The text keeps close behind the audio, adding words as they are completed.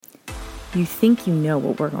You think you know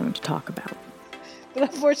what we're going to talk about. But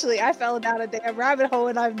unfortunately, I fell down a damn rabbit hole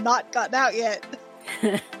and I've not gotten out yet.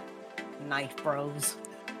 Knife bros.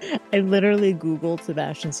 I literally Googled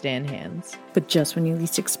Sebastian Stan hands. But just when you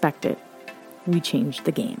least expect it, we changed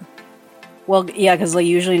the game. Well, yeah, because like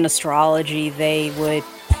usually in astrology, they would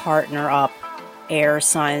partner up air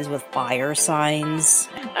signs with fire signs.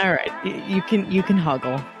 All right, you can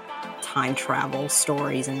huggle. Time travel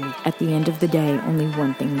stories, and At the end of the day, only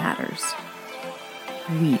one thing matters.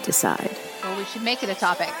 We decide. Well, we should make it a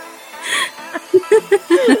topic.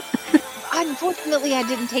 Unfortunately, I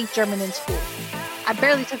didn't take German in school.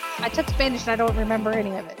 I took Spanish and I don't remember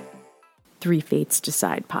any of it. Three Fates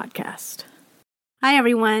Decide podcast. Hi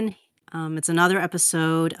everyone. It's another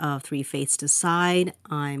episode of Three Fates Decide.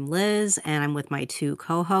 I'm Liz, and I'm with my two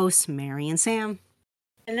co-hosts, Mary and Sam.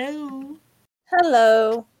 Hello.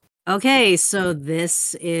 Hello. Okay, so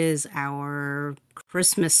this is our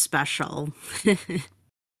Christmas special.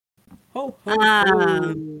 Ho, ho,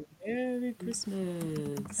 Um, Merry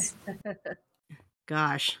Christmas.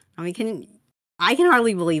 Gosh, I can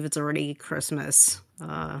hardly believe it's already Christmas.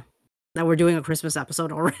 That we're doing a Christmas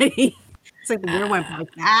episode already. It's like the year went by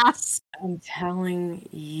fast. I'm telling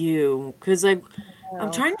you, because I'm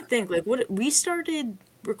trying to think, like, what we started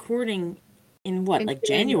recording in what, like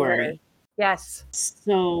January? Yes.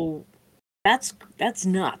 So that's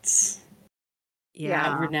nuts.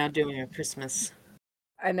 Yeah, We're now doing a Christmas.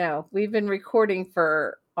 I know. We've been recording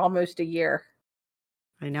for almost a year.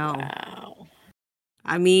 I know. Wow.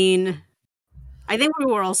 I mean, I think we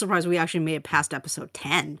were all surprised we actually made it past episode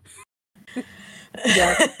 10.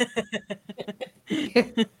 Yeah.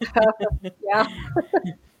 Yeah.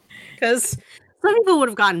 Because some people would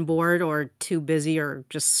have gotten bored or too busy or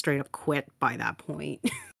just straight up quit by that point.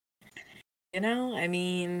 I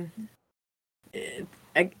mean,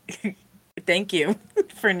 thank you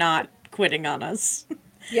for not quitting on us.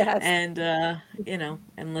 Yes. And,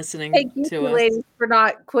 and listening Thank you to us. ladies for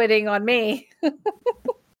not quitting on me. Well,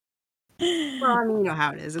 I mean, you know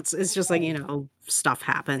how it is. It's just like, stuff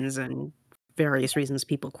happens and various reasons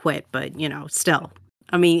people quit, but, still.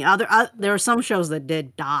 I mean, there are some shows that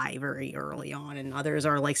did die very early on, and others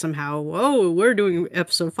are like somehow, oh, we're doing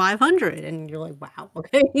episode 500, and you're like, wow,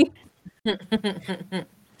 okay. How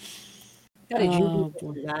did you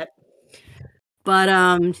do that? But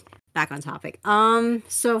back on topic.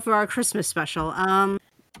 So for our Christmas special,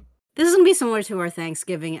 this is gonna be similar to our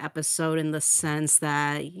Thanksgiving episode in the sense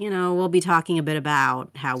that, we'll be talking a bit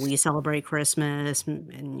about how we celebrate Christmas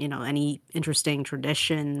and any interesting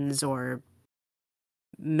traditions or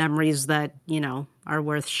memories that, are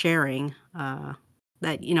worth sharing.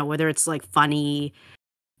 That, whether it's like funny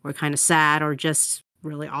or kind of sad or just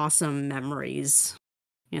really awesome memories,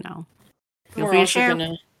 feel free to share.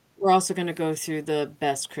 We're also going to go through the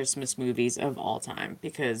best Christmas movies of all time,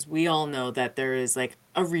 because we all know that there is like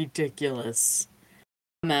a ridiculous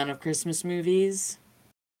amount of Christmas movies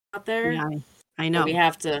out there. Yeah, I know. But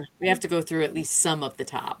we have to go through at least some of the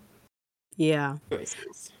top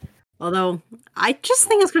choices. Although I just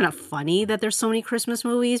think it's kind of funny that there's so many Christmas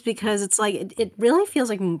movies, because it's like it really feels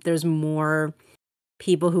like there's more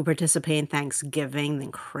people who participate in Thanksgiving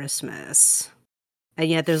than Christmas. And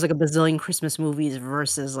yet there's like a bazillion Christmas movies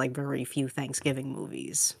versus like very few Thanksgiving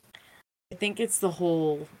movies. I think it's the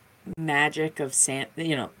whole magic of Santa,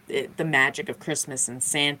 the magic of Christmas and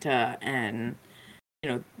Santa and,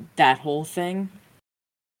 that whole thing.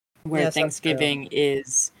 Where Thanksgiving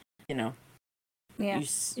is, Yeah. you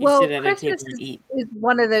sit at a Christmas table and eat. is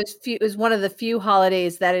one of the few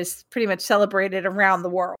holidays that is pretty much celebrated around the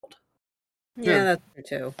world. Yeah, that's true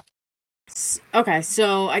too. Okay,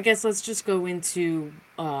 so I guess let's just go into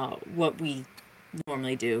what we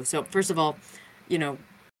normally do. So first of all,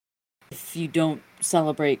 if you don't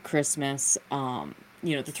celebrate Christmas,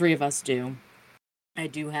 the three of us do. I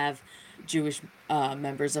do have Jewish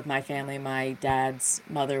members of my family. My dad's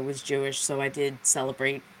mother was Jewish, so I did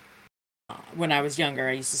celebrate. When I was younger,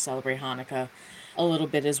 I used to celebrate Hanukkah a little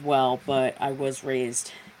bit as well, but I was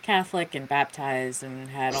raised Catholic and baptized and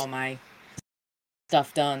had all my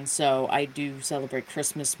stuff done, so I do celebrate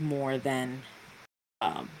Christmas more than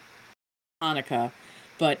Hanukkah.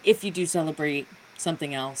 But if you do celebrate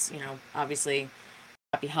something else, obviously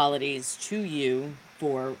happy holidays to you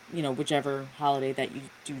for, whichever holiday that you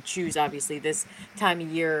do choose. Obviously this time of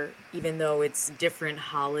year, even though it's different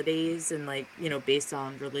holidays and like, based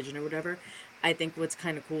on religion or whatever, I think what's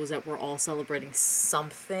kind of cool is that we're all celebrating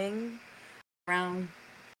something around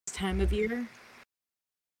this time of year.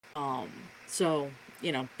 So,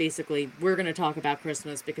 basically we're going to talk about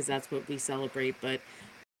Christmas because that's what we celebrate, but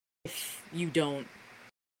if you don't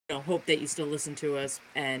hope that you still listen to us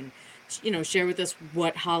and, share with us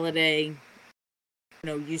what holiday,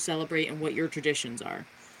 you celebrate and what your traditions are.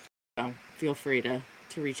 So feel free to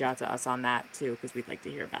reach out to us on that too, because we'd like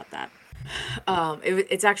to hear about that.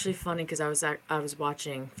 It's actually funny because I was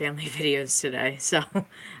watching family videos today, so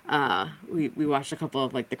we watched a couple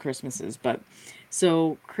of like the Christmases, but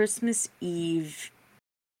so Christmas Eve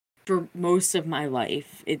for most of my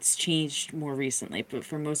life, it's changed more recently, but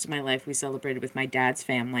for most of my life we celebrated with my dad's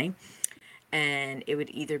family, and it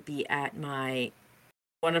would either be at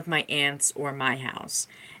one of my aunts or my house,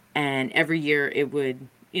 and every year it would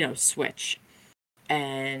switch,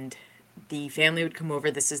 and the family would come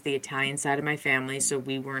over. This is the Italian side of my family, so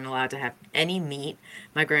we weren't allowed to have any meat.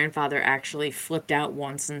 My grandfather actually flipped out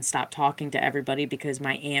once and stopped talking to everybody because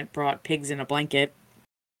my aunt brought pigs in a blanket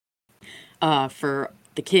for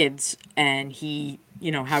the kids, and he,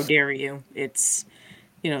 how dare you? It's,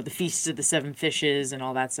 the Feast of the Seven Fishes and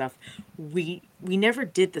all that stuff. We never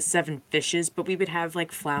did the seven fishes, but we would have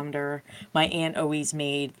like flounder. My aunt always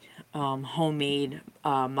made homemade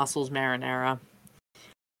mussels marinara.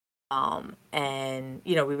 And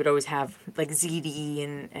we would always have like ziti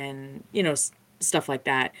and stuff like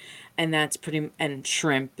that, and that's and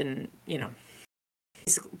shrimp and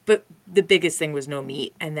but the biggest thing was no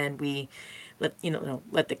meat. And then we let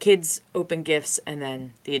the kids open gifts, and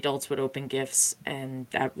then the adults would open gifts, and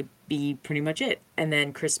that would be pretty much it. And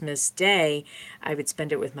then Christmas Day, I would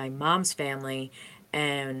spend it with my mom's family.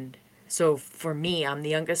 And so for me, I'm the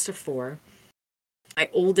youngest of four. My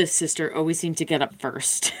oldest sister always seemed to get up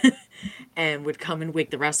first and would come and wake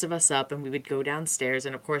the rest of us up, and we would go downstairs.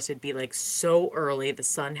 And of course, it'd be like so early, the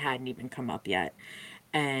sun hadn't even come up yet.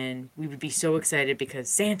 And we would be so excited because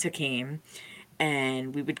Santa came,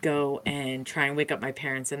 and we would go and try and wake up my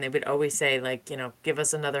parents. And they would always say, like, give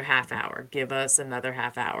us another half hour, give us another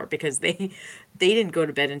half hour, because they didn't go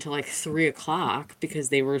to bed until like 3:00 because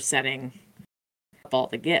they were setting up all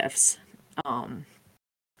the gifts.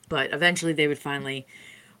 But eventually they would finally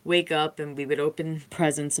wake up, and we would open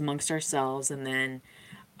presents amongst ourselves. And then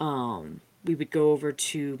we would go over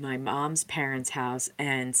to my mom's parents' house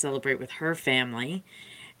and celebrate with her family.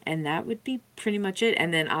 And that would be pretty much it.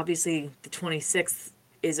 And then obviously the 26th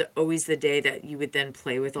is always the day that you would then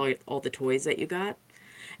play with all the toys that you got.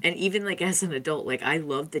 And even like as an adult, like I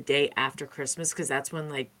love the day after Christmas, because that's when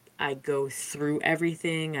like I go through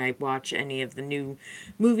everything. I watch any of the new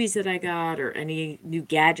movies that I got, or any new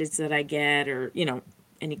gadgets that I get, or,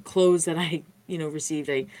 any clothes that I, received.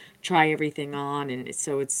 I try everything on. And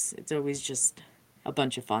so it's always just a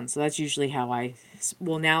bunch of fun. So that's usually how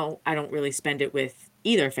now I don't really spend it with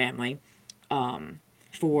either family.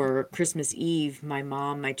 For Christmas Eve, my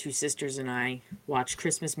mom, my two sisters, and I watch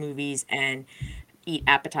Christmas movies and eat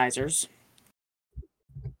appetizers.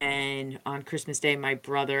 And on Christmas Day, my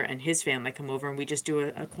brother and his family come over, and we just do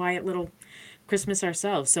a quiet little Christmas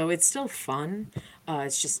ourselves. So it's still fun.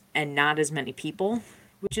 It's just, and not as many people,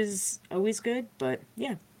 which is always good. But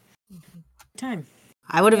yeah, time.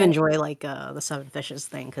 I would have enjoyed like the seven fishes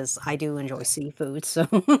thing, because I do enjoy seafood. So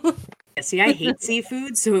yeah, see, I hate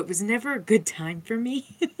seafood, so it was never a good time for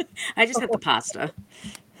me. I just had the pasta.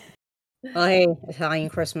 Oh, hey, Italian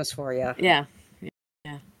Christmas for you. Yeah.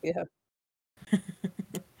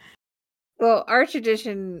 Well, our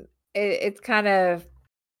tradition, it's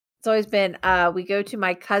always been, we go to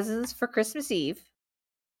my cousin's for Christmas Eve,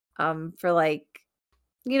 for like,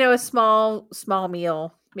 a small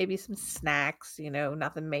meal, maybe some snacks,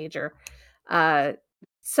 nothing major.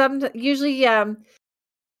 Usually,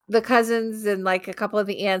 the cousins and like a couple of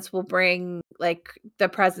the aunts will bring like the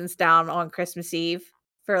presents down on Christmas Eve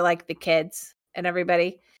for like the kids and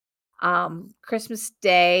everybody. Christmas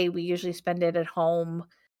Day, we usually spend it at home.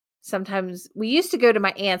 Sometimes we used to go to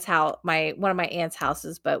my aunt's house, one of my aunt's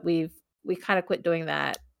houses, but we kind of quit doing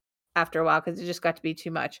that after a while because it just got to be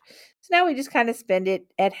too much. So now we just kind of spend it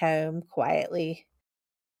at home quietly.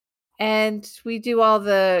 And we do all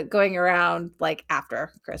the going around like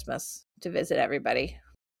after Christmas to visit everybody.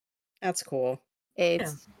 That's cool.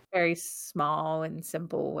 It's very small and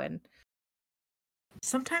simple, and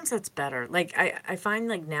sometimes that's better. Like I find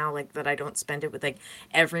like now like that I don't spend it with like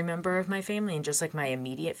every member of my family and just like my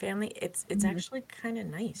immediate family. It's actually kind of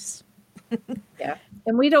nice. Yeah.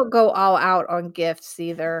 And we don't go all out on gifts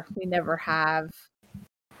either. We never have.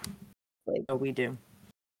 Like, oh, we do.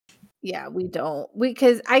 Yeah, we don't.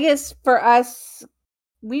 Because I guess for us,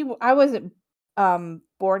 I wasn't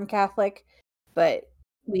born Catholic, but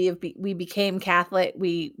we became Catholic.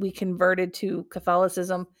 We converted to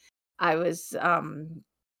Catholicism. I was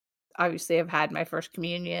obviously I've had my first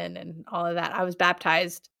communion and all of that. I was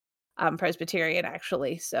baptized Presbyterian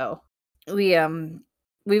actually. So we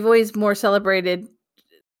we've always more celebrated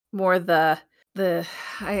more the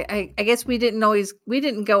I guess we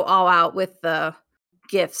didn't go all out with the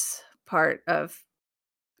gifts part of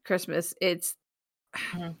Christmas. It's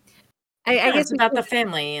I guess it's about the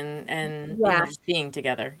family and just being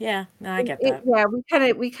together. Yeah, no, I get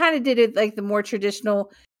that. We kind of did it like the more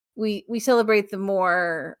traditional. We celebrate the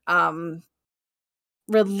more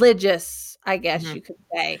religious, I guess you could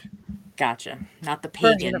say. Gotcha. Not the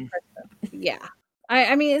pagan. Yeah.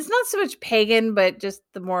 I mean, it's not so much pagan, but just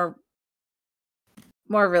the more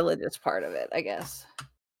religious part of it, I guess.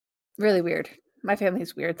 Really weird. My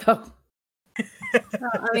family's weird though.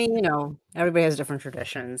 I mean, everybody has different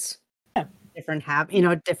traditions. Yeah. Different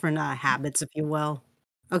habits, if you will.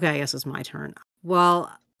 Okay, I guess it's my turn.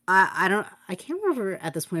 Well, I can't remember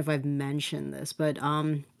at this point if I've mentioned this, but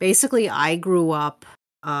basically I grew up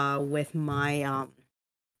with my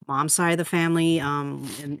mom's side of the family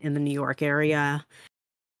in the New York area.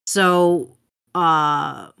 So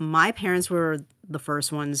my parents were the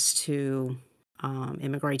first ones to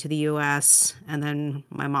immigrate to the U.S., and then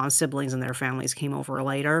my mom's siblings and their families came over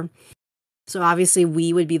later. So obviously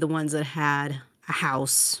we would be the ones that had a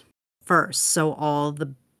house first. So all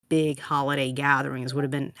the big holiday gatherings would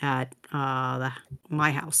have been at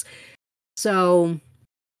my house. So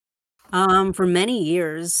for many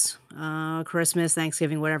years, Christmas,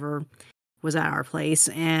 Thanksgiving, whatever, was at our place.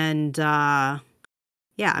 And yeah,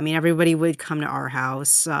 I mean, everybody would come to our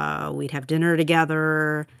house. We'd have dinner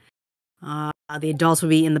together. The adults would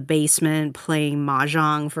be in the basement playing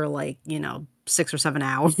mahjong for 6 or 7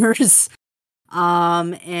 hours.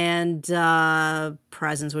 And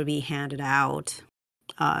presents would be handed out.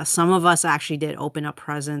 Some of us actually did open up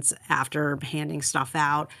presents after handing stuff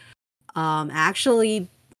out. Actually,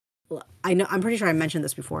 I'm pretty sure I mentioned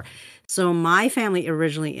this before. So my family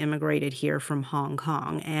originally immigrated here from Hong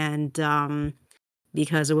Kong, and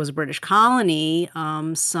because it was a British colony,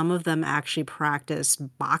 some of them actually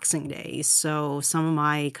practiced Boxing Day. So some of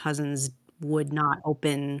my cousins would not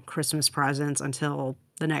open Christmas presents until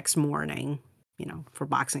the next morning, for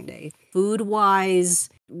Boxing Day. Food-wise,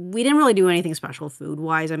 we didn't really do anything special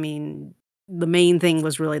food-wise. I mean, the main thing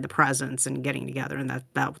was really the presents and getting together, and that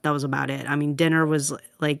was about it. I mean, dinner was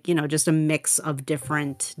just a mix of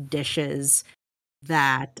different dishes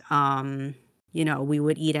that we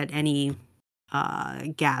would eat at any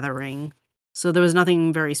gathering. So there was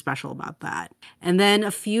nothing very special about that. And then a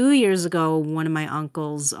few years ago, one of my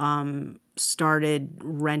uncles started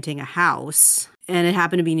renting a house, and it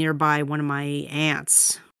happened to be nearby one of my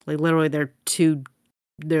aunts. Like literally they're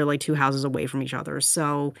like 2 houses away from each other.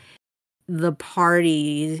 So the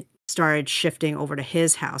party started shifting over to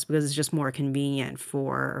his house because it's just more convenient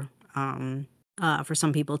for some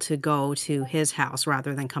people to go to his house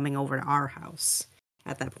rather than coming over to our house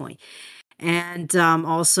at that point. And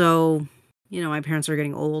also, my parents are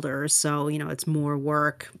getting older, so, it's more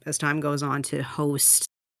work as time goes on to host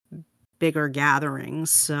bigger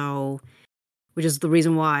gatherings. So, which is the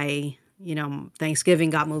reason why, Thanksgiving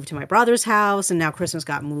got moved to my brother's house, and now Christmas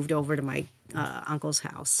got moved over to my uncle's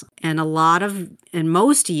house. And in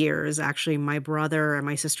most years, actually, my brother and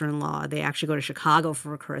my sister-in-law, they actually go to Chicago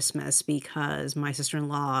for Christmas because my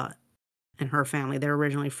sister-in-law and her family, they're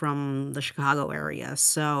originally from the Chicago area.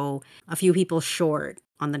 So a few people short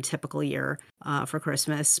on the typical year for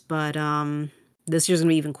Christmas. But this year's going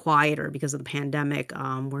to be even quieter because of the pandemic.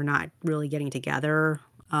 We're not really getting together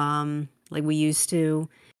like we used to.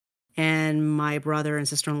 And my brother and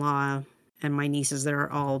sister-in-law and my nieces, they're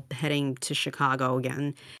all heading to Chicago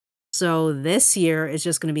again. So this year is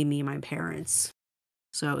just going to be me and my parents.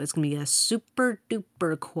 So it's going to be a super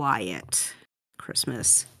duper quiet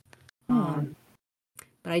Christmas. But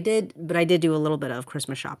I did do a little bit of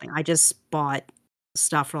Christmas shopping. I just bought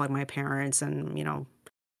stuff for my parents and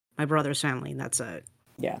my brother's family. That's it.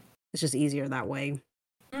 Yeah, it's just easier that way.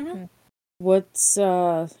 Mm-hmm. What's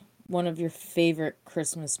one of your favorite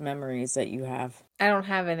Christmas memories that you have? I don't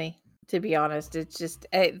have any, to be honest. It's just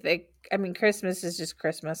I mean, Christmas is just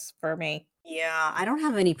Christmas for me. Yeah, I don't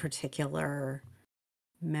have any particular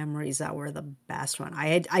memories that were the best one.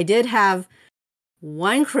 I did have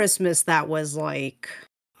one Christmas that was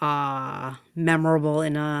memorable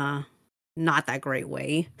in a not that great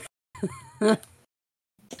way. It's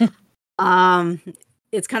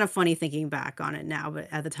kind of funny thinking back on it now, but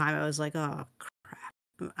at the time I was like, oh crap.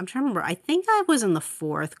 I'm trying to remember. I think I was in the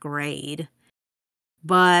 4th grade.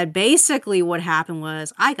 But basically what happened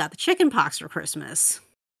was I got the chicken pox for Christmas.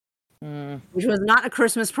 Which was not a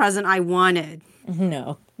Christmas present I wanted.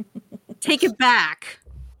 No. Take it back.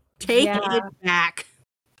 Take it back.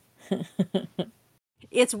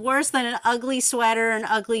 It's worse than an ugly sweater and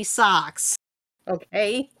ugly socks.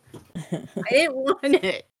 Okay. I didn't want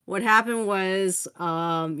it. What happened was,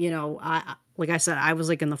 I like I said, I was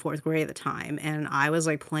like in the 4th grade at the time, and I was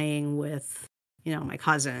like playing with, my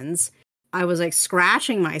cousins. I was like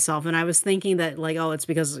scratching myself, and I was thinking that like, oh, it's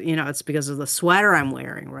because of the sweater I'm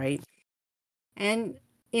wearing, right? And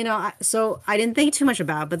so I didn't think too much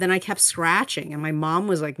about it, but then I kept scratching, and my mom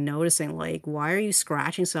was like noticing, like, why are you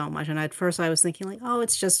scratching so much? And at first I was thinking like, oh,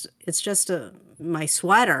 it's just my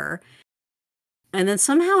sweater. And then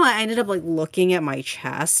somehow I ended up like looking at my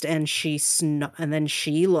chest, and and then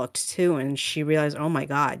she looked too, and she realized, oh my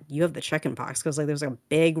God, you have the chicken pox, because like there's a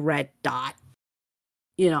big red dot,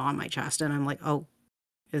 on my chest, and I'm like, oh,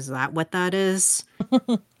 is that what that is?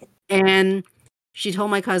 And she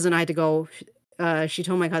told my cousin I had to go. She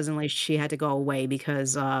told my cousin like she had to go away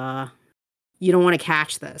because you don't want to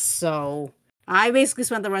catch this. So I basically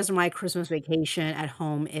spent the rest of my Christmas vacation at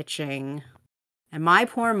home itching. And my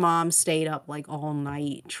poor mom stayed up like all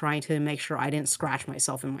night trying to make sure I didn't scratch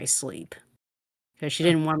myself in my sleep, because she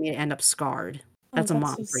didn't want me to end up scarred. That's a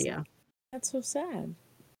mom for you. That's so sad.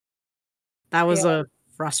 That was a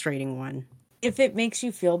frustrating one. If it makes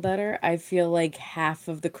you feel better, I feel like half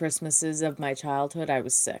of the Christmases of my childhood I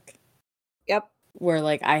was sick. Yep. Where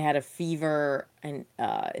like I had a fever and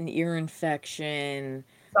an ear infection.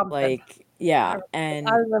 Something. Like, yeah. And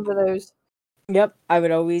I remember those. Yep. I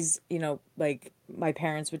would always, like my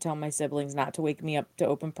parents would tell my siblings not to wake me up to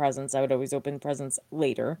open presents. I would always open presents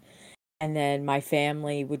later. And then my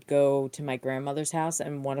family would go to my grandmother's house,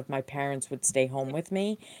 and one of my parents would stay home with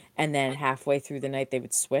me. And then halfway through the night, they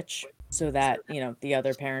would switch so that, the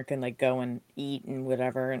other parent can like go and eat and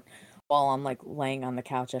whatever. And while I'm like laying on the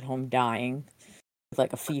couch at home dying with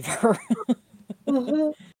like a fever.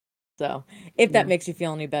 So if that makes you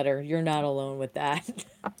feel any better, you're not alone with that.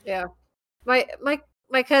 Yeah.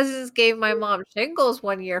 My cousins gave my mom shingles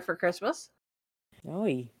one year for Christmas. Oh,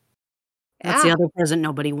 that's the other present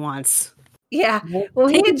nobody wants. Yeah. Well,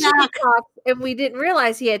 he had chickenpox, and we didn't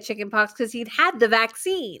realize he had chickenpox because he'd had the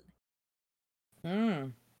vaccine.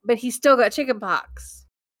 But he still got chickenpox.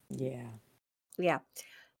 Yeah. Yeah.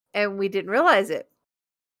 And we didn't realize it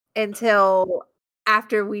until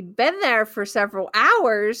after we'd been there for several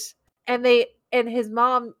hours, and his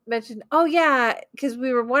mom mentioned, oh yeah, because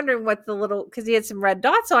we were wondering what because he had some red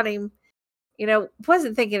dots on him,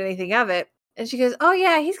 wasn't thinking anything of it. And she goes, oh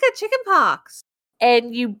yeah, he's got chickenpox.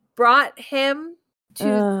 And you brought him to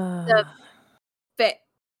the vet.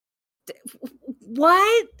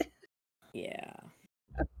 What? Yeah.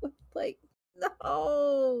 Like,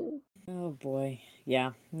 no. Oh boy.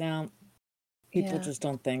 Yeah. Now people just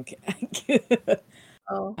don't think.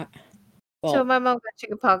 Oh. So my mom got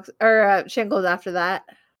chickenpox or shingles after that.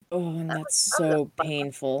 Oh, and that's so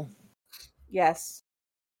painful. Yes.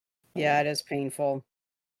 Yeah, it is painful.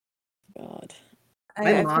 God.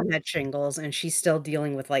 My mom had shingles, and she's still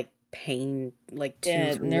dealing with like pain like 2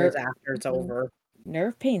 years after it's over.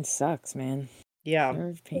 Nerve pain sucks, man. Yeah.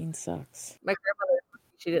 Nerve pain sucks. My grandmother,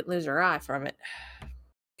 she didn't lose her eye from it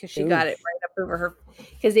because she got it right up over her,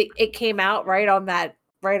 because it came out right on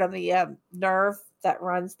the nerve that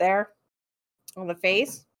runs there on the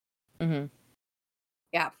face. Mm-hmm.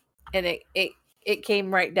 Yeah. And it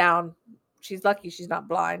came right down. She's lucky she's not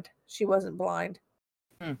blind. She wasn't blind.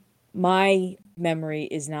 My memory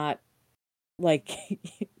is not like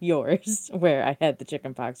yours, where I had the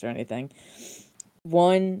chickenpox or anything.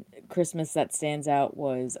 One Christmas that stands out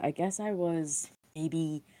was, I guess I was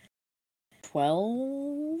maybe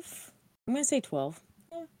 12. I'm going to say 12.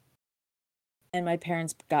 Yeah. And my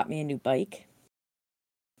parents got me a new bike.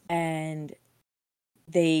 And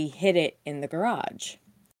they hid it in the garage.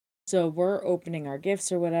 So we're opening our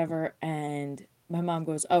gifts or whatever, and my mom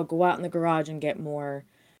goes, oh, go out in the garage and get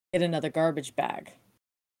another garbage bag.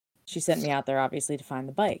 She sent me out there, obviously, to find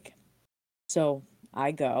the bike. So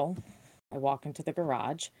I walk into the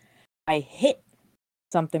garage. I hit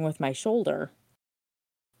something with my shoulder,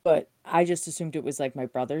 but I just assumed it was like my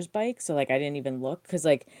brother's bike. So like I didn't even look, because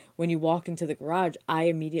like when you walk into the garage, I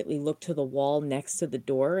immediately looked to the wall next to the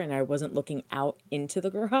door, and I wasn't looking out into the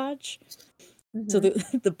garage. Mm-hmm. So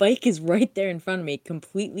the bike is right there in front of me,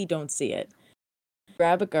 completely don't see it.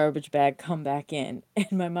 Grab a garbage bag, come back in,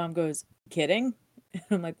 and my mom goes, kidding? And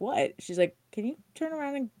I'm like, what? She's like, can you turn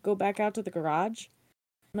around and go back out to the garage?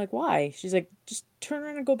 I'm like, why? She's like, just turn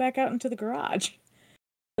around and go back out into the garage.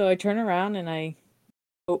 So I turn around and I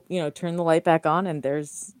turn the light back on, and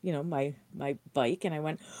there's, my bike, and I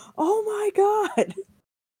went, oh my God.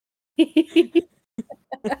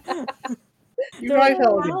 You probably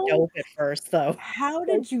felt like a dope at first, though. How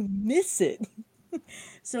did you miss it?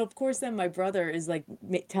 So of course then my brother is like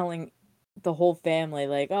telling the whole family,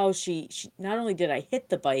 like, oh, she not only did I hit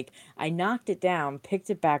the bike, I knocked it down, picked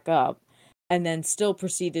it back up, and then still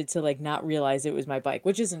proceeded to like not realize it was my bike,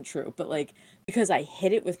 which isn't true, but like because I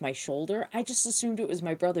hit it with my shoulder, I just assumed it was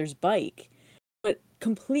my brother's bike. But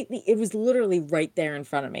completely, it was literally right there in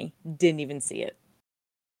front of me. Didn't even see it.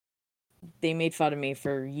 They made fun of me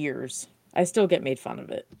for years. I still get made fun of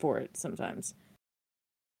it for it sometimes.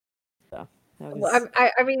 So that was... Well,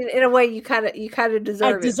 I mean, in a way, you kind of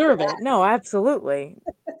deserve it. I deserve it. No, absolutely.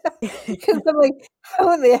 Because I'm like,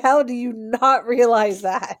 how in the hell do you not realize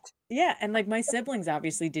that? Yeah, and like my siblings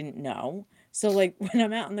obviously didn't know. So like when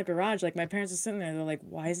I'm out in the garage, like my parents are sitting there, they're like,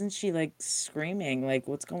 why isn't she like screaming? Like,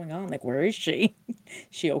 what's going on? Like, where is she?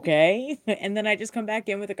 She okay? And then I just come back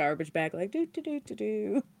in with a garbage bag, like do do do do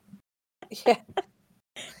do. Yeah.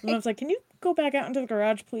 And I was like, can you go back out into the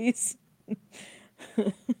garage, please?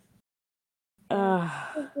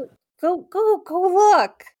 Go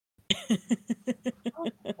look.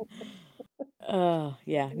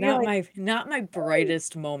 Yeah, not my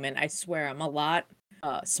brightest moment. I swear, I'm a lot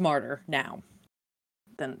smarter now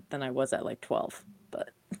than I was at like 12. But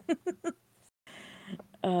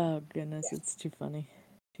oh goodness, it's too funny,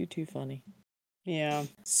 too funny. Yeah.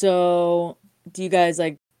 So, do you guys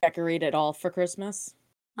like decorate at all for Christmas?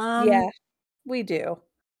 Yeah, we do.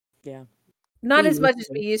 Yeah, not We as much used as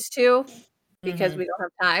to. we used to because Mhm. we don't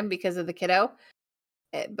have time because of the kiddo.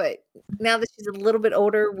 But now that she's a little bit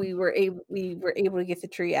older, we were able to get the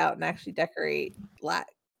tree out and actually decorate the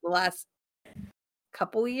last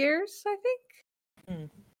couple years, I think. Mm.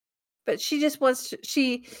 But she just wants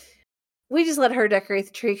to, we just let her decorate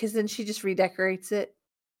the tree because then she just redecorates it.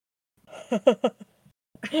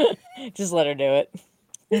 Just let her do it.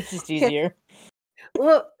 It's just easier.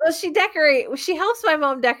 Well, she helps my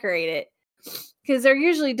mom decorate it because they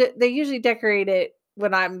usually decorate it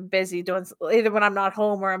when I'm busy doing, either when I'm not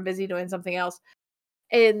home or I'm busy doing something else.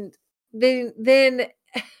 And then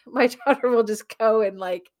my daughter will just go and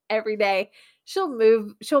like every day she'll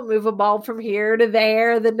move a bulb from here to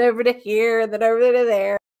there, then over to here, then over to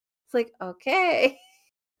there. It's like, okay.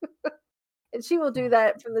 And she will do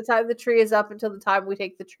that from the time the tree is up until the time we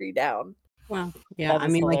take the tree down. Well, yeah, That I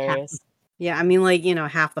is mean, hilarious.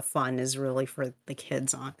 half the fun is really for the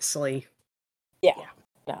kids, honestly. Yeah.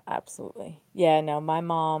 No, absolutely. Yeah, no, my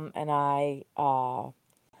mom and I,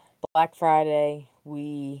 Black Friday,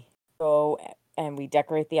 we go and we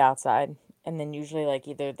decorate the outside. And then usually like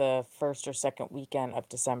either the first or second weekend of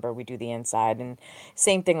December, we do the inside. And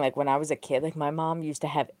same thing, like when I was a kid, like my mom used to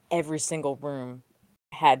have every single room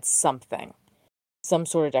had something, some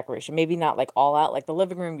sort of decoration. Maybe not like all out. Like the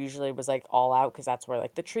living room usually was like all out because that's where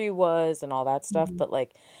like the tree was and all that stuff. Mhm. But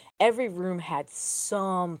like every room had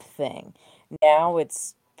something. Now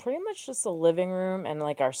it's pretty much just the living room and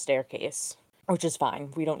like our staircase, which is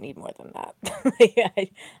fine. We don't need more than that.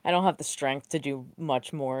 I don't have the strength to do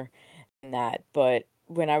much more than that. But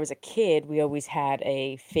when I was a kid, we always had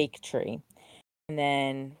a fake tree. And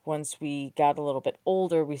then once we got a little bit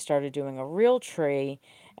older, we started doing a real tree,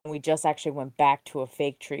 and we just actually went back to a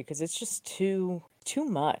fake tree because it's just too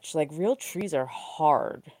much. Like real trees are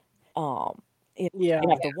hard. Um, Yeah. you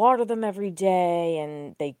have to water them every day,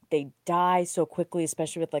 and they die so quickly,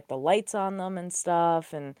 especially with like the lights on them and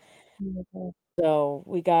stuff. And so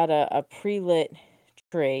we got a pre-lit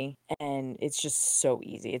tree, and it's just so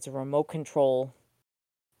easy. It's a remote control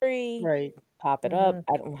tree. Right. Pop it up.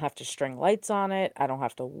 I don't have to string lights on it. I don't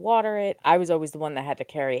have to water it. I was always the one that had to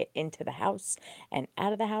carry it into the house and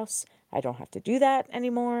out of the house. I don't have to do that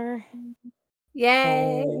anymore.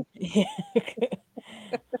 Yay.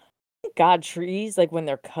 God, trees, like when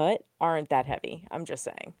they're cut, aren't that heavy. I'm just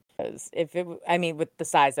saying. Because I mean, with the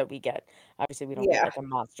size that we get, obviously we don't get like a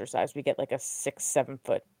monster size. We get like a 6-7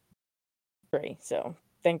 foot tree. So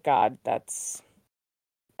thank God that's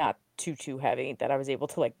not too heavy that I was able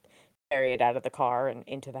to like carry it out of the car and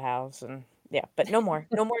into the house. And yeah, but no more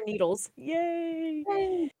needles.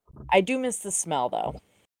 Yay. I do miss the smell though.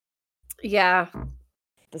 Yeah.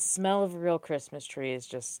 The smell of a real Christmas tree is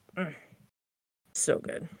just so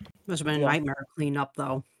good. Must have been a nightmare to clean up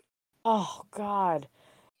though. Oh God.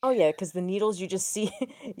 Oh yeah, because the needles you just see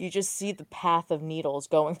the path of needles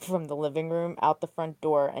going from the living room out the front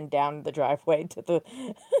door and down the driveway to the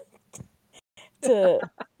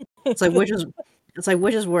It's like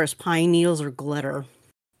which is worse, pine needles or glitter?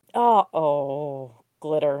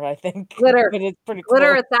 Glitter, I think. Glitter. But it's pretty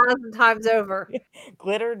Glitter close. 1,000 times over.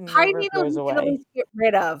 Glitter Pine never needles goes you can at away. least get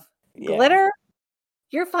rid of. Yeah. Glitter,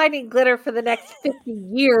 you're finding glitter for the next 50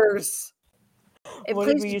 years. In What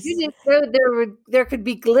did places we you use? didn't know there could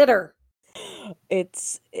be glitter.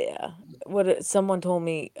 It's yeah. Someone told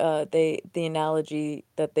me the analogy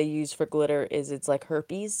that they use for glitter is it's like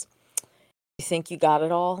herpes. You think you got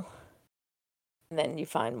it all, and then you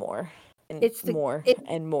find more and It's the more it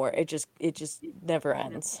and more. It just never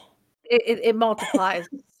ends. it multiplies.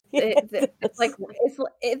 Yeah, it It's like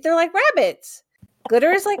does. they're like rabbits.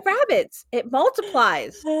 Glitter is like rabbits. It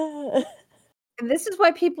multiplies. And this is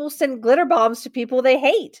why people send glitter bombs to people they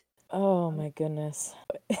hate. Oh my goodness.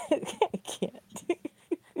 I can't.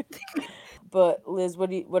 But Liz,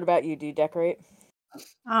 what about you? Do you decorate?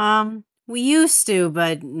 We used to,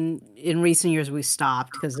 but in recent years we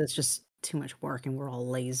stopped because it's just too much work and we're all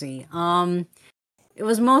lazy. It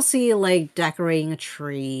was mostly like decorating a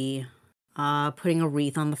tree, putting a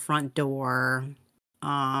wreath on the front door,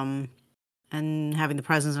 um, and having the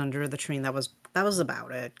presents under the tree. And that was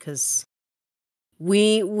about it. Because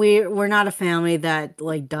we're not a family that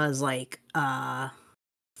like does like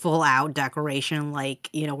full out decoration. Like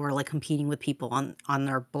we're like competing with people on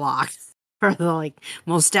their blocks for the like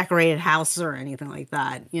most decorated house or anything like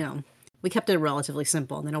that. We kept it relatively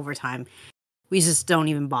simple, and then over time we just don't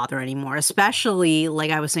even bother anymore. Especially,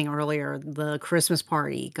 like I was saying earlier, the Christmas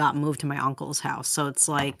party got moved to my uncle's house. So it's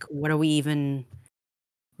like, what are we even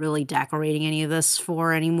really decorating any of this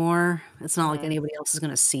for anymore? It's not like anybody else is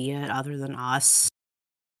going to see it other than us.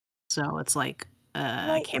 So it's like,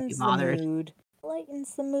 I can't be Lightens the bothered. mood.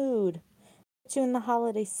 Lightens the mood. Puts you in the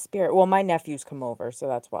holiday spirit. Well, my nephews come over, so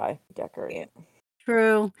that's why I decorate.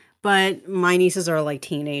 True. But my nieces are like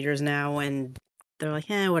teenagers now, and they're like,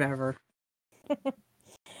 whatever.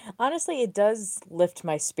 Honestly, it does lift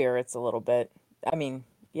my spirits a little bit. I mean,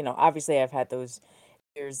 obviously I've had those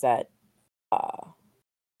years that uh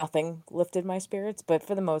nothing lifted my spirits, but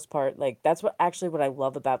for the most part, like that's what I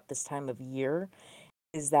love about this time of year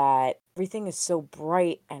is that everything is so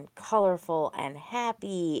bright and colorful and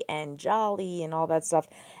happy and jolly and all that stuff.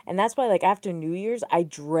 And that's why like after New Year's, I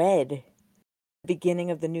dread the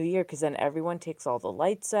beginning of the new year because then everyone takes all the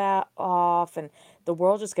lights off and the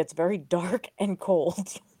world just gets very dark and cold.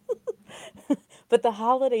 But the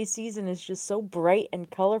holiday season is just so bright and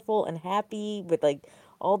colorful and happy with like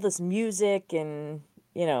all this music and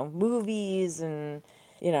movies and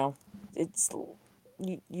you know it's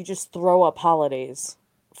you just throw up holidays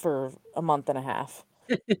for a month and a half.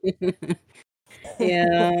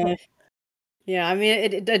 Yeah. Yeah, I mean,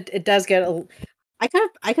 it does get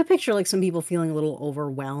I could picture like some people feeling a little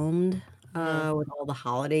overwhelmed with all the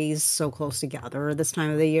holidays so close together this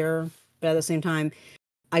time of the year. But at the same time,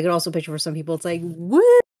 I could also picture for some people it's like, woo,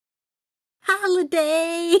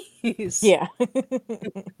 holidays. Yeah.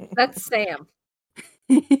 That's Sam.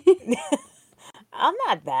 I'm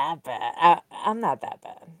not that bad. I'm not that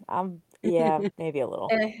bad. Yeah, maybe a little.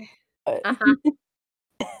 But Uh-huh.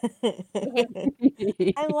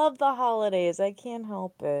 I love the holidays. I can't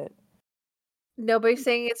help it. Nobody's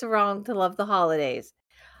saying it's wrong to love the holidays.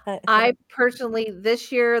 I personally,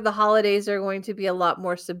 this year, the holidays are going to be a lot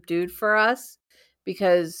more subdued for us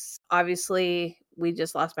because obviously we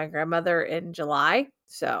just lost my grandmother in July.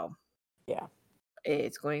 So Yeah.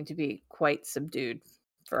 it's going to be quite subdued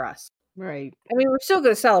for us. Right. I mean, we're still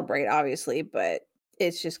going to celebrate, obviously, but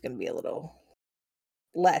it's just going to be a little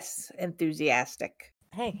less enthusiastic.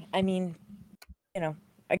 Hey, I mean,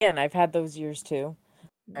 again, I've had those years too.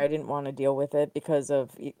 I didn't want to deal with it because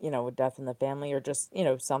of, a death in the family or just,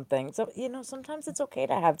 something. So, sometimes it's okay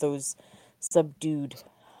to have those subdued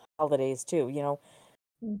holidays too,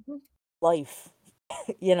 Mm-hmm. life,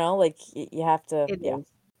 like you have to, It yeah. is.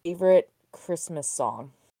 Favorite Christmas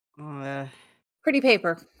song? Pretty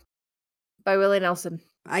Paper by Willie Nelson.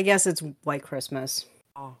 I guess it's White Christmas.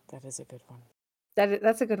 Oh, that is a good one.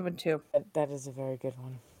 That's a good one too. That is a very good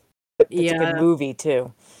one. It's a good movie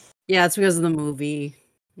too. Yeah, it's because of the movie.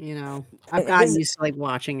 I've gotten used to like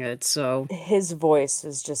watching it, so his voice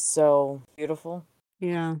is just so beautiful.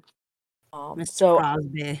 yeah. Mr. So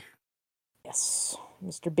Crosby. yes,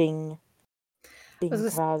 Mr. Bing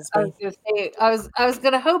Crosby. I was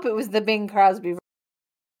gonna hope it was the Bing Crosby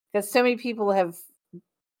because so many people have.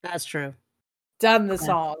 That's true. Done the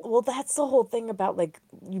song. Well, that's the whole thing about like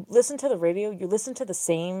you listen to the radio, you listen to the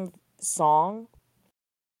same song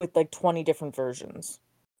with like 20 different versions.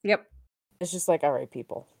 Yep. It's just like, all right,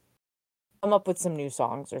 people, come up with some new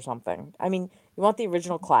songs or something. I mean, you want the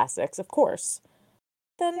original classics, of course.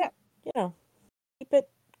 Then, keep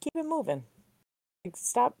it moving. Like,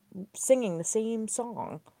 stop singing the same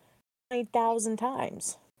song 9,000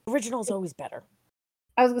 times. Original's always better.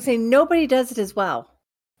 I was gonna say nobody does it as well.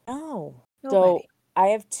 No. Nobody. So I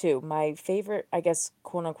have two. My favorite, I guess,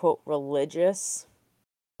 quote unquote, religious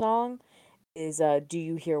song is "Do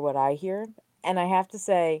You Hear What I Hear?" And I have to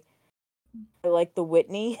say, I like the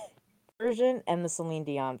Whitney version and the Celine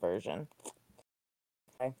Dion version.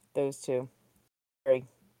 Okay, those two. Very,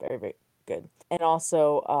 very, very good. And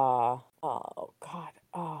also, oh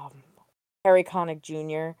God, Harry Connick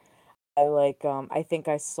Jr. I like, I think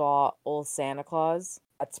I saw Old Santa Claus.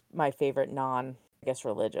 That's my favorite I guess,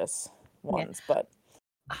 religious ones, but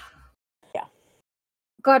yeah.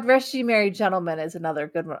 God Rest You Merry Gentlemen is another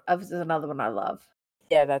good one. Is another one I love.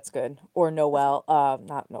 Yeah, that's good. Or Noel.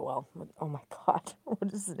 Not Noel. Oh my God.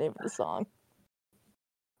 What is the name of the song?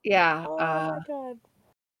 Yeah. Oh my God.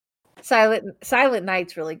 Silent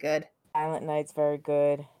Night's really good. Silent Night's very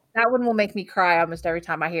good. That one will make me cry almost every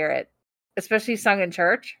time I hear it, especially sung in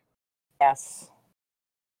church. Yes.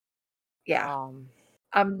 Yeah.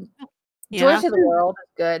 Yeah. Joy to the World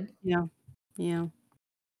is good. Yeah. Yeah.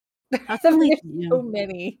 There's so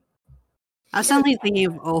many. I was suddenly thinking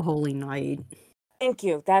of Oh Holy Night. Thank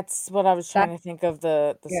you. That's what I was trying to think of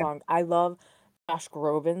the song. I love Josh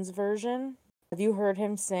Groban's version. Have you heard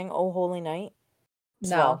him sing Oh Holy Night?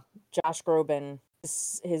 No. Well, Josh Groban,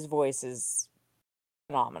 his voice is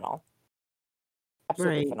phenomenal.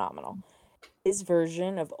 Absolutely phenomenal. His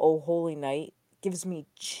version of Oh Holy Night gives me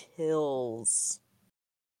chills.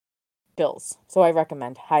 So I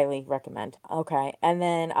highly recommend. Okay. And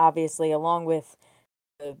then obviously, along with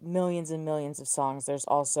the millions and millions of songs, there's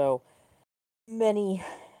also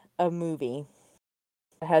a movie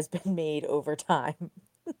that has been made over time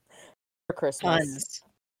for Christmas. Tons.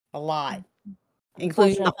 A lot.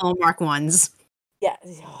 Including the Hallmark ones. Yeah.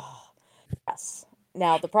 Yes.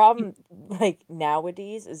 Now, the problem, like,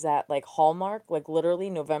 nowadays is that, like, Hallmark, like,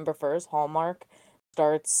 literally November 1st, Hallmark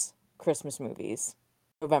starts Christmas movies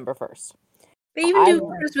November 1st. They even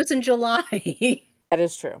do Christmas in July. That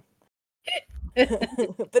is true.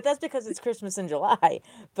 But that's because it's Christmas in July.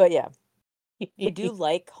 But yeah. I do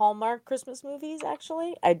like Hallmark Christmas movies,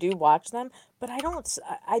 actually. I do watch them. But I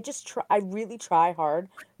really try hard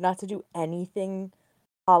not to do anything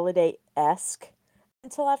holiday-esque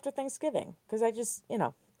until after Thanksgiving. Because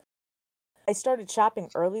I started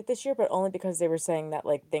shopping early this year, but only because they were saying that,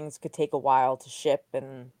 like, things could take a while to ship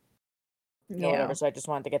and whatever. So I just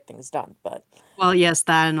wanted to get things done. But well, yes,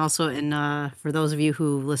 that, and also for those of you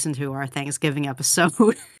who listened to our Thanksgiving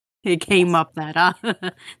episode, it came up that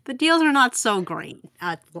the deals are not so great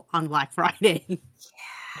on Black Friday.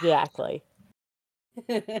 Exactly.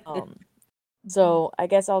 So I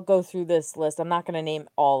guess I'll go through this list. I'm not going to name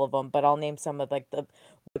all of them, but I'll name some of, like, what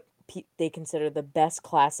they consider the best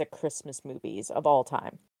classic Christmas movies of all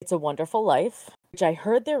time. It's a Wonderful Life, which I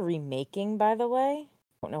heard they're remaking, by the way.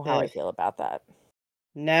 I don't know how I feel about that.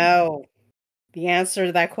 No. The answer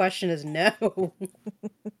to that question is no.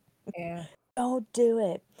 Yeah. Don't do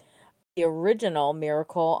it. The original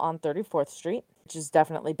Miracle on 34th Street, which is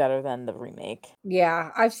definitely better than the remake.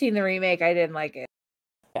 Yeah, I've seen the remake. I didn't like it.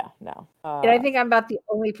 Yeah, no. And I think I'm about the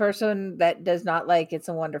only person that does not like It's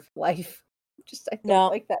a Wonderful Life. I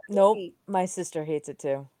don't like that movie. Nope. My sister hates it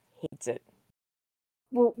too. Hates it.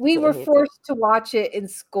 Well, we were forced to watch it in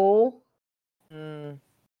school.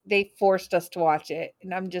 They forced us to watch it,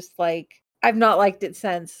 and I'm just like, I've not liked it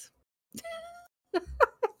since.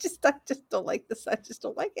 I just don't like this. I just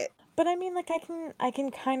don't like it. But I mean, like, I can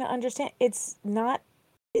kind of understand. It's not.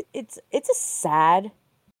 It's a sad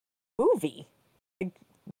movie. Like,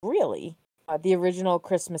 really. The original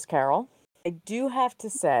Christmas Carol. I do have to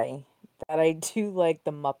say that I do like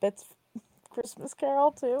the Muppets Christmas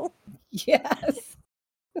Carol too. Yes.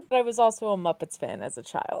 But I was also a Muppets fan as a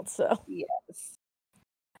child, so. Yes.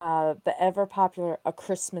 The ever popular A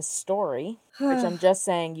Christmas Story, which I'm just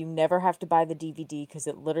saying you never have to buy the DVD because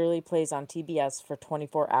it literally plays on TBS for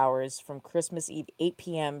 24 hours from Christmas Eve 8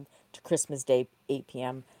 p.m. to Christmas Day 8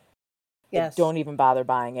 p.m. Yes. Don't even bother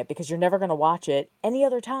buying it because you're never going to watch it any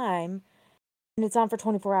other time, and it's on for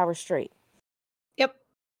 24 hours straight. Yep.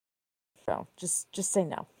 So just say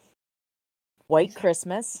no. White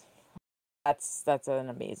Christmas. That's an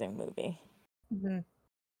amazing movie. Mm-hmm.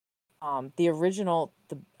 The original,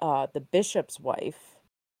 the Bishop's Wife,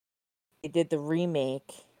 they did the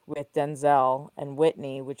remake with Denzel and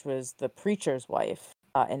Whitney, which was The Preacher's Wife,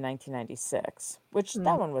 in 1996, which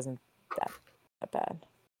that one wasn't that bad.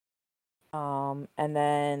 And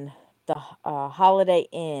then the Holiday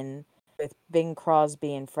Inn with Bing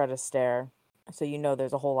Crosby and Fred Astaire. So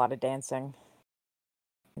there's a whole lot of dancing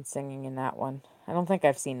and singing in that one. I don't think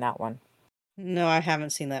I've seen that one. No, I haven't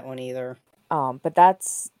seen that one either. But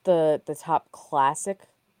that's the top classic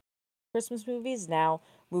Christmas movies. Now,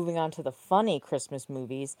 moving on to the funny Christmas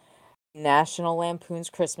movies. National Lampoon's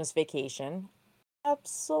Christmas Vacation.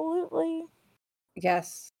 Absolutely.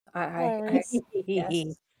 Yes. Hilarious.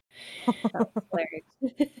 Yes.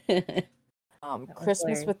 Hilarious.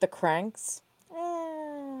 Christmas with the Cranks.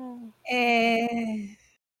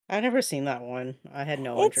 I've never seen that one. I had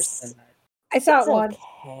no interest in that. I saw it once.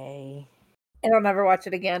 Okay. And I'll never watch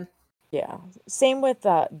it again. Yeah. Same with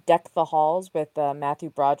Deck the Halls with Matthew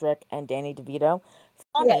Broderick and Danny DeVito.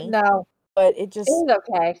 Funny. Yeah, no. But it was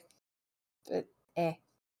okay. But,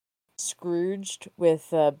 Scrooged with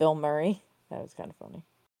Bill Murray. That was kind of funny.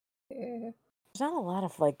 Yeah. There's not a lot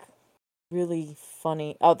of like really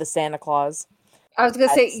funny. Oh, the Santa Claus. I was gonna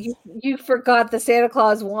say you forgot the Santa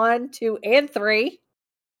Claus 1, 2, and 3.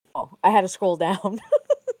 Oh, I had to scroll down.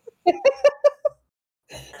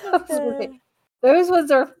 Those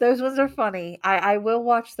ones are funny. I will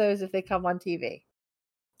watch those if they come on TV.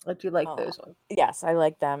 I do like those ones. Yes, I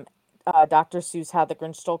like them. Dr. Seuss How the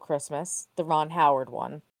Grinch Stole Christmas, the Ron Howard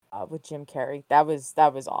one with Jim Carrey. That was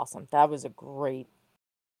awesome. That was a great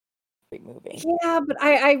movie. Yeah, but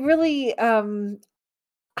I really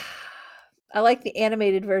I like the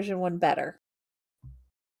animated version one better.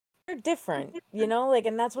 They're different, like,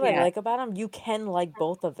 and that's what I like about them. You can like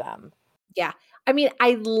both of them. Yeah. I mean,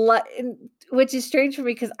 which is strange for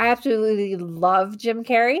me because I absolutely love Jim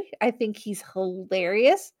Carrey. I think he's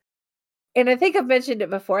hilarious. And I think I've mentioned it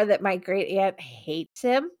before that my great aunt hates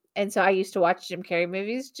him. And so I used to watch Jim Carrey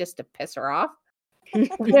movies just to piss her off.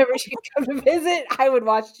 Whenever she'd come to visit, I would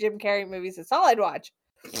watch Jim Carrey movies. That's all I'd watch.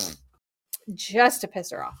 Just to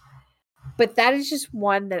piss her off. But that is just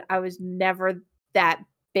one that I was never that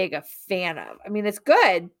big a fan of. I mean, it's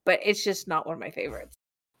good, but it's just not one of my favorites.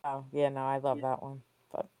 Oh, yeah, no, I love that one.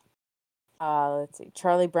 But let's see.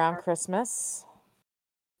 Charlie Brown Christmas.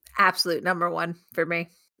 Absolute number one for me.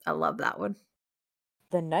 I love that one.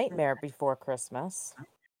 The Nightmare Before Christmas.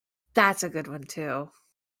 That's a good one too.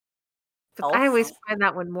 But I always find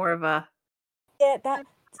that one more of a that's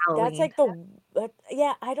like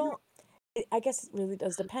I guess it really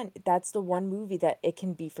does depend. That's the one movie that it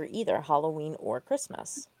can be for either Halloween or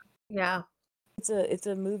Christmas. Yeah. It's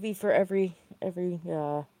a movie for every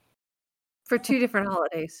for 2 different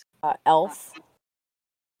holidays. Elf.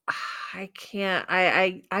 I can't.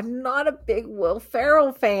 I'm not a big Will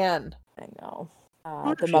Ferrell fan. I know.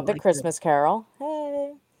 The Muppet Christmas Carol.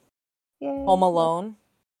 Hey. Yay. Home Alone.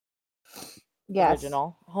 Yes.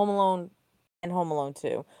 Original. Home Alone and Home Alone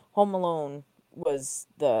 2. Home Alone was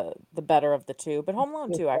the better of the two, but Home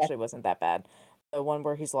Alone 2 actually wasn't that bad. The one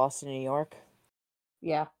where he's lost in New York.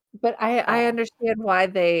 Yeah. But I understand why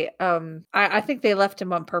they I think they left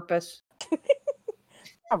him on purpose.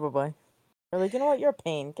 Probably. They're like, you know what, you're a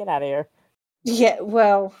pain. Get out of here. Yeah,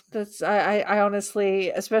 well, that's I honestly,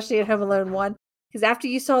 especially at Home Alone 1, because after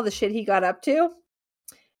you saw the shit he got up to,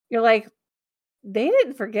 you're like, they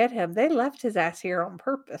didn't forget him. They left his ass here on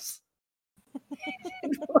purpose. They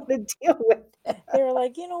didn't want to deal with it. They were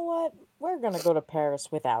like, you know what? We're gonna go to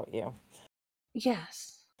Paris without you.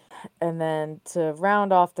 Yes. And then to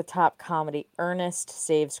round off the top comedy, Ernest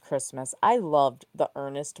Saves Christmas. I loved the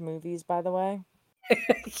Ernest movies, by the way.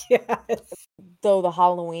 Yes. Though the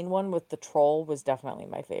Halloween one with the troll was definitely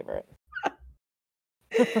my favorite.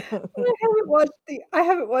 I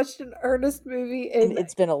haven't watched an Ernest movie in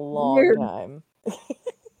it's been a long time.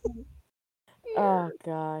 Oh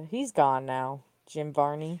God, he's gone now. Jim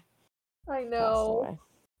Varney. I know.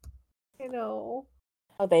 I know.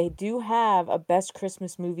 Oh, they do have a best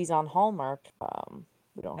Christmas movies on Hallmark.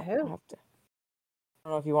 We don't have to. I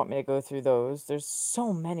don't know if you want me to go through those. There's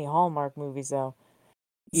so many Hallmark movies though.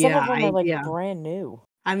 Some of them are like brand new.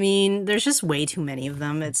 I mean, there's just way too many of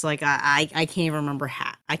them. It's like I can't even remember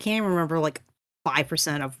I can't even remember like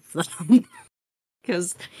 5% of them.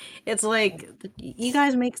 Because it's like you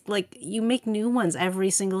guys you make new ones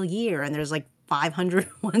every single year, and there's like 500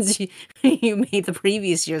 ones you made the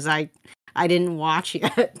previous years I didn't watch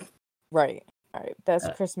yet. Right. All right.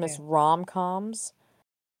 Best Christmas rom-coms.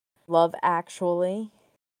 Love Actually.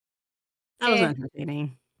 That was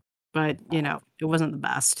entertaining, but it wasn't the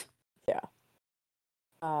best. Yeah.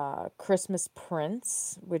 Christmas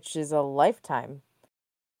Prince, which is a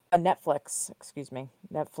Netflix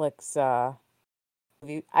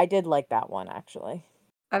movie. I did like that one, actually.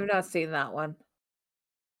 I've not seen that one.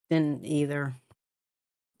 Didn't either.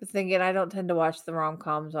 But thinking I don't tend to watch the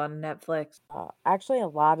rom-coms on Netflix. Actually, a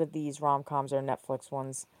lot of these rom-coms are Netflix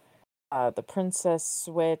ones. The Princess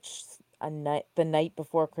Switch, The Night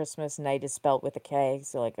Before Christmas. Night is spelled with a K,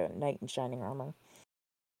 so like a knight in shining armor.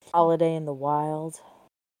 Holiday in the Wild.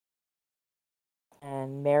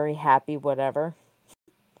 And Merry Happy Whatever.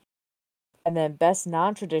 And then best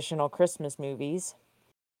non-traditional Christmas movies.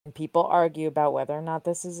 And people argue about whether or not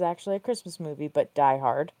this is actually a Christmas movie, but Die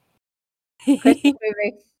Hard. Christmas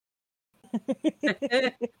movie.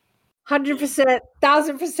 100%,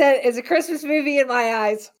 1000% is a Christmas movie in my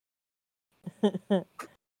eyes.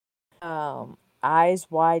 Eyes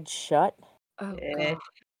Wide Shut. Oh God,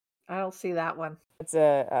 I don't see that one. It's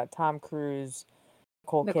a Tom Cruise,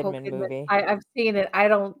 Nicole Kidman movie. I've seen it. I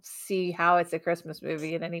don't see how it's a Christmas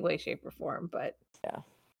movie in any way, shape, or form. But yeah.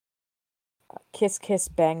 Kiss Kiss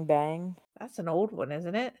Bang Bang. That's an old one,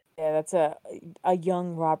 isn't it? Yeah, that's a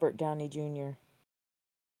young Robert Downey Jr.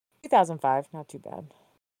 2005, not too bad.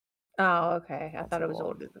 Oh, okay. I thought it was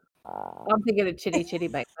older. I'm thinking of Chitty Chitty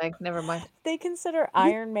Bang Bang. Never mind. They consider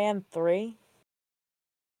Iron Man 3.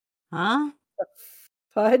 Huh?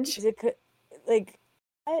 Fudge? Is it like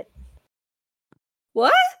what?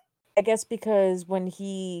 What? I guess because when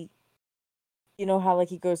he, you know how like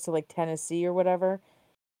he goes to like Tennessee or whatever.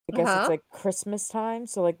 I guess it's like Christmas time,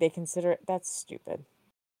 so like they consider it. That's stupid.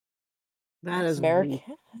 That is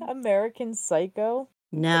American Psycho.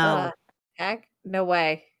 No. Heck, no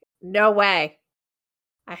way. No way.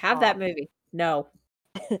 I have that movie. No.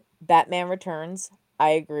 Batman Returns. I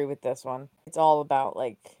agree with this one. It's all about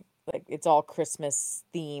like it's all Christmas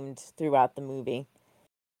themed throughout the movie.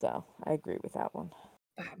 So I agree with that one.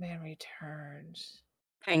 Batman Returns.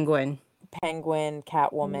 Penguin,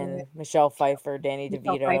 Catwoman, Michelle Pfeiffer, Danny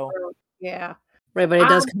DeVito. Yeah. Right, but it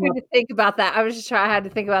does come up. To think about that. I was just I had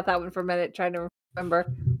to think about that one for a minute, trying to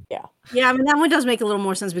remember. Yeah. Yeah, I mean that one does make a little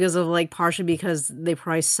more sense because of like partially because they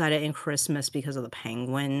probably set it in Christmas because of the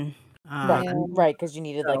penguin. Right, because you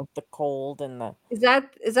needed like the cold and the. Is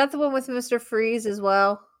that the one with Mr. Freeze as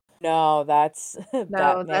well? No, that's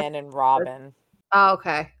Batman and Robin. Oh,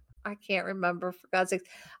 okay. I can't remember, for God's sake.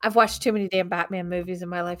 I've watched too many damn Batman movies in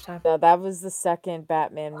my lifetime. No, that was the second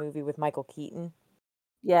Batman movie with Michael Keaton.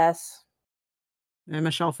 Yes. And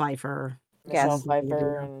Michelle Pfeiffer. Michelle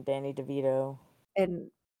Pfeiffer and Danny DeVito.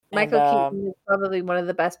 And Michael Keaton is probably one of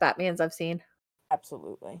the best Batmans I've seen.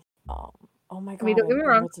 Absolutely. Oh my God. I mean, don't get me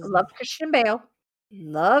wrong. I love Christian Bale.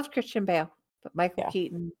 Loved Christian Bale. But Michael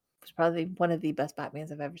Keaton was probably one of the best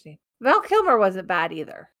Batmans I've ever seen. Val Kilmer wasn't bad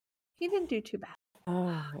either. He didn't do too bad. Oh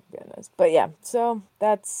my goodness. But yeah, so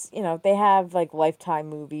that's, they have like Lifetime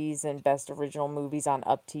movies and Best Original Movies on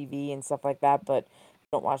Up TV and stuff like that, but if you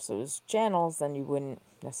don't watch those channels, then you wouldn't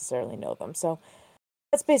necessarily know them. So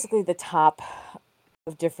that's basically the top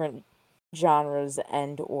of different genres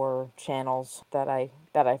and or channels that I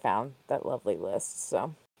found, that lovely list.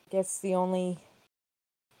 So I guess the only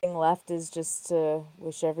thing left is just to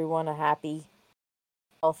wish everyone a happy,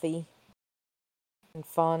 healthy, and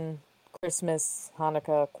fun Christmas,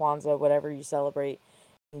 Hanukkah, Kwanzaa, whatever you celebrate.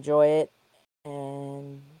 Enjoy it.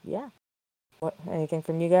 And yeah. Anything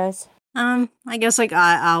from you guys? I guess like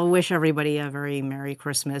I'll wish everybody a very Merry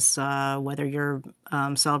Christmas, whether you're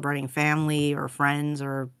celebrating family or friends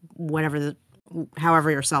or whatever,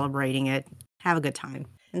 however you're celebrating it. Have a good time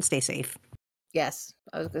and stay safe. Yes,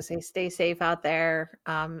 I was gonna say stay safe out there.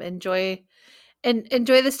 Enjoy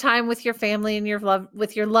this time with your family and your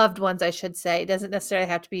loved ones. I should say, it doesn't necessarily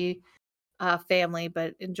have to be family,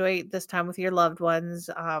 but enjoy this time with your loved ones.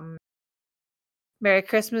 Merry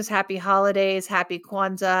Christmas, Happy Holidays, Happy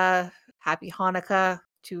Kwanzaa, Happy Hanukkah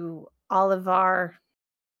to all of our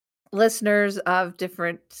listeners of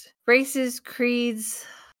different races, creeds,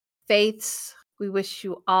 faiths. We wish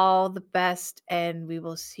you all the best, and we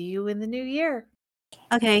will see you in the new year.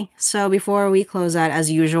 Okay, so before we close out, as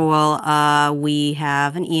usual, we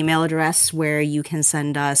have an email address where you can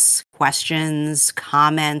send us questions,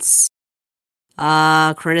 comments,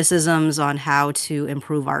 criticisms on how to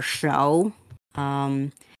improve our show.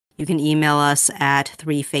 You can email us at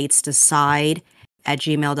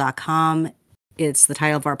 3fatesdecide@gmail.com. It's the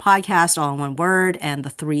title of our podcast, all in one word, and the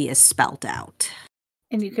 3 is spelled out.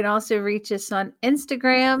 And you can also reach us on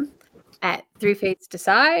Instagram at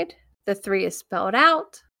 3fatesdecide. The 3 is spelled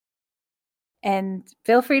out. And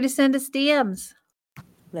feel free to send us DMs.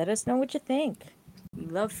 Let us know what you think. We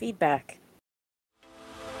love feedback.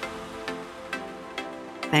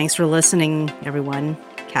 Thanks for listening, everyone.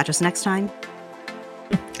 Catch us next time.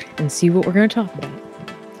 And see what we're going to talk about.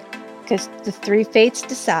 Because the 3 fates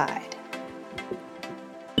decide.